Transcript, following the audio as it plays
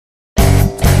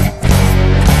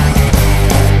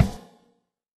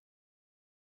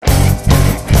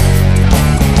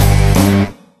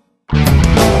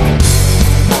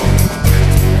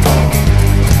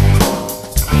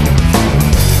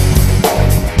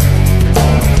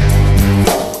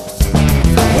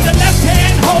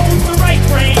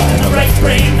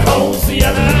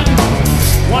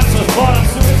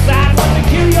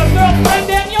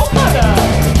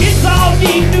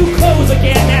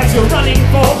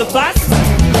the bus.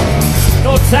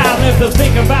 No time left to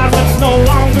think about what's no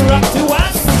longer up to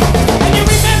us. And you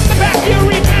remember back, you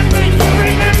remember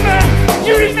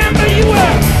you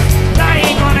were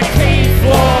lying on a cave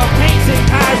floor, painting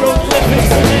hieroglyphics,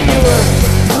 and then you were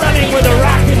running with a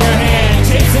rock in your hand,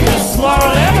 chasing a small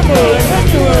animal, and then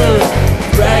you were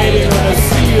riding on a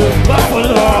sea of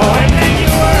buffalo, and then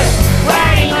you were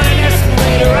riding on an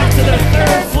escalator up to the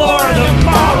third floor of the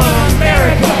Mall of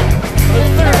America. The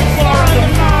third floor of the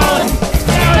mall, and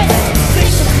now it's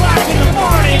 6 o'clock in the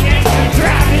morning, and you're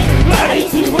driving your buddy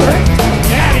to work,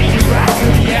 adding your rock to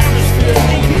the atmosphere,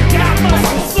 think you got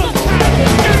muscle some kind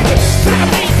of energy. That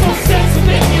makes no sense, and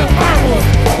then your heart will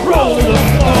roll to the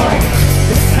floor.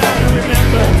 It's time to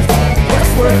remember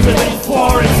what's worth living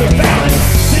for. It's a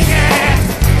balancing act.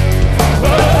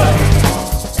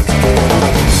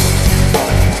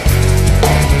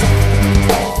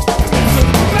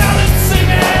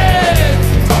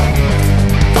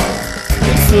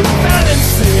 It's a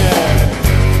balancing act.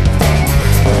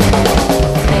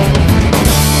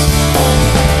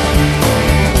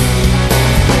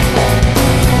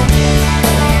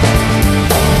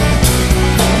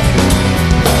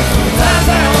 Sometimes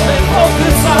I only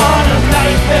focus on a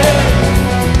nightmare.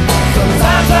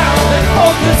 Sometimes I only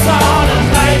focus on a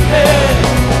nightmare.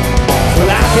 But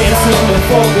I can't seem to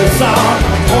focus on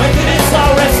the point that it's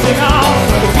all resting on.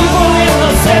 For the people in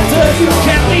the center, you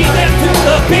can't lead them to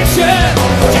the picture,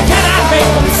 but you cannot make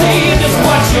them see just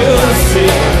what you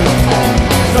see.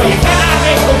 No, you cannot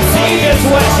make them see just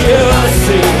what you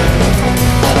see.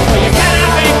 No, you cannot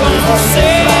make them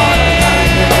see.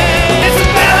 It's a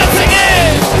balancing act.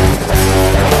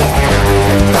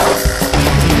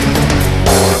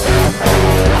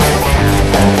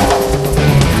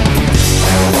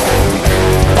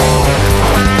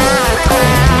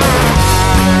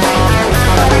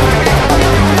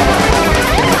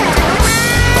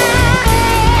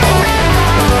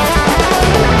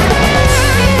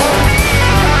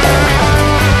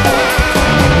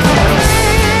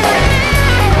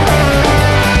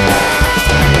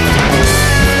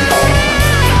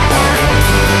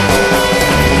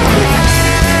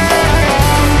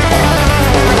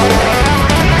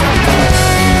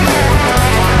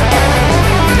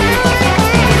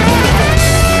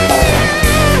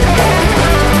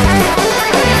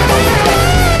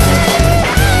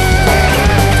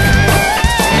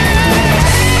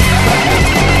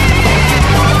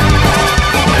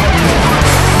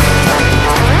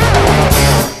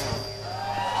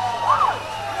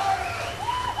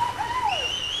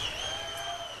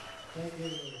 Thank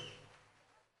you.